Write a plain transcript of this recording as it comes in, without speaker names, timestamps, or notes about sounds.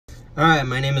Alright,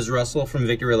 my name is Russell from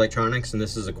Victory Electronics, and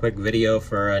this is a quick video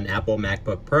for an Apple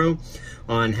MacBook Pro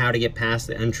on how to get past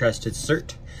the untrusted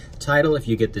cert title if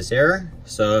you get this error.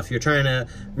 So if you're trying to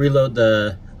reload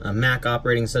the Mac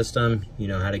operating system, you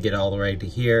know how to get all the way to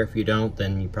here. If you don't,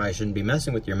 then you probably shouldn't be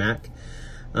messing with your Mac.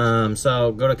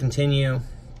 So go to continue,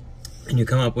 and you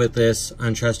come up with this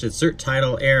untrusted cert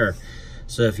title error.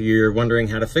 So if you're wondering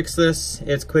how to fix this,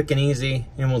 it's quick and easy,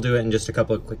 and we'll do it in just a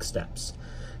couple of quick steps.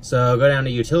 So go down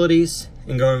to Utilities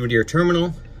and go over to your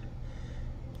terminal.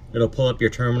 It'll pull up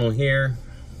your terminal here.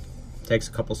 Takes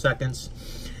a couple seconds.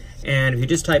 And if you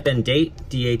just type in date,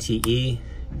 D-A-T-E,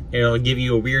 it'll give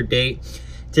you a weird date.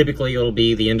 Typically it'll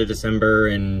be the end of December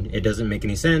and it doesn't make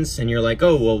any sense. And you're like,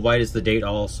 oh, well, why is the date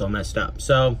all so messed up?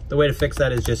 So the way to fix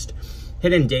that is just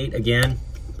hit in date again,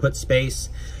 put space.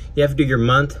 You have to do your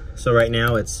month. So right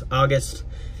now it's August.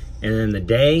 And then the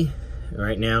day,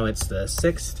 right now it's the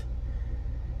 6th.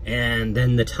 And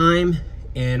then the time,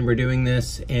 and we're doing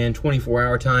this in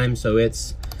 24-hour time, so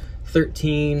it's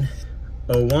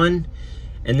 13:01,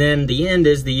 and then the end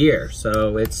is the year,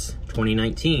 so it's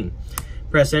 2019.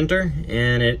 Press enter,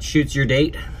 and it shoots your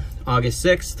date, August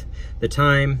 6th, the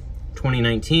time,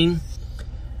 2019.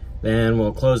 Then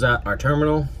we'll close out our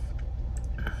terminal,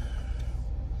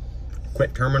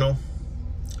 quit terminal,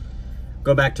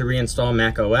 go back to reinstall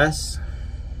Mac OS.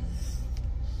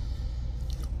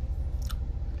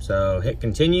 So hit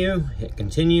continue,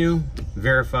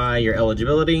 verify your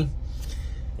eligibility,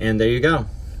 and there you go.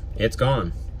 It's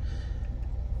gone.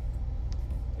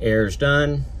 Error's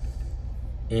done,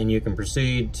 and you can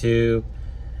proceed to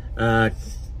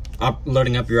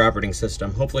loading up your operating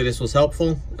system. Hopefully this was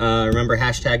helpful. Remember,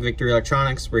 #Victory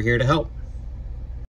Electronics, we're here to help.